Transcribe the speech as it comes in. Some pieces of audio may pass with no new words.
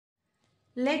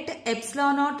Let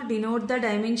epsilon naught denote the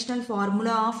dimensional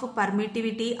formula of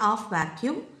permittivity of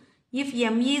vacuum. If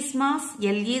M is mass,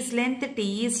 L is length,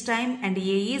 T is time and A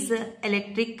is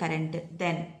electric current,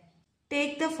 then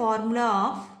take the formula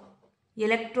of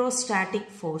electrostatic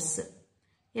force.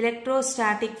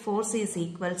 Electrostatic force is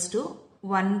equals to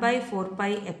 1 by 4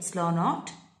 pi epsilon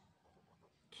naught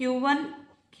Q1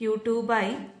 Q2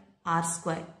 by R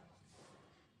square,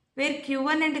 where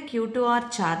Q1 and Q2 are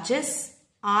charges,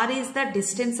 R is the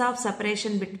distance of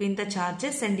separation between the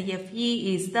charges and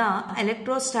Fe is the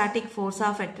electrostatic force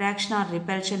of attraction or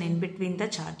repulsion in between the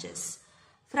charges.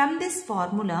 From this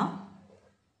formula,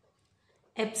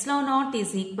 epsilon naught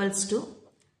is equals to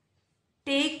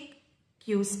take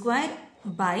Q square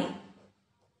by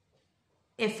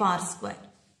Fr square.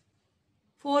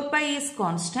 4 pi is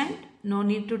constant, no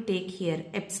need to take here.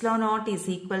 Epsilon naught is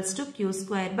equals to Q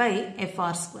square by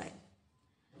Fr square.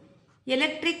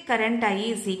 Electric current I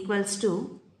is equals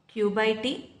to Q by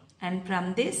T, and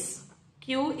from this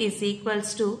Q is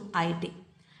equals to IT.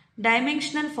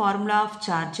 Dimensional formula of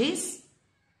charge is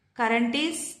current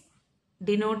is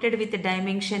denoted with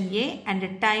dimension A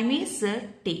and time is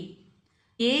T.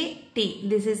 T,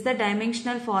 this is the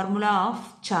dimensional formula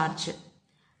of charge,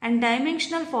 and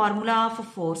dimensional formula of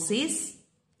force is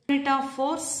unit of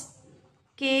force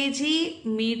kg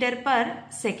meter per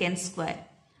second square.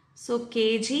 So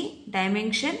kg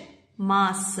dimension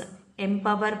mass m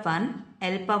power 1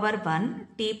 L power 1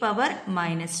 T power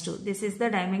minus 2. This is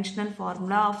the dimensional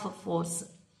formula of force.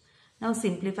 Now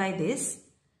simplify this.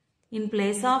 In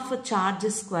place of charge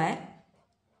square,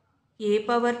 A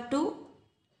power 2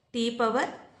 T power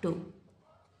 2,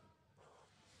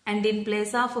 and in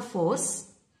place of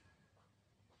force,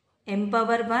 m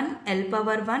power 1 L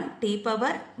power 1 T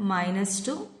power minus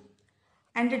 2,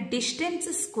 and distance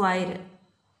square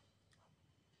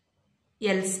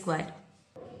L square.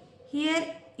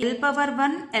 Here L power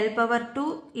 1 L power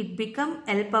 2, it become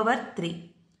L power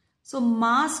 3. So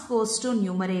mass goes to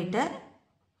numerator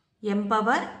m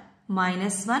power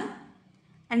minus 1,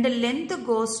 and the length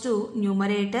goes to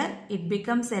numerator, it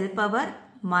becomes L power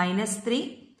minus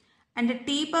 3, and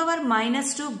T power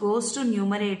minus 2 goes to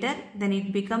numerator, then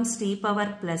it becomes T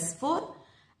power plus 4,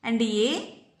 and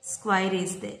A square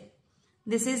is there.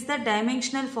 This is the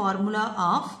dimensional formula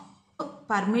of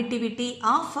permittivity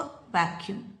of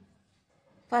vacuum.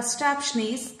 First option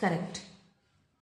is correct.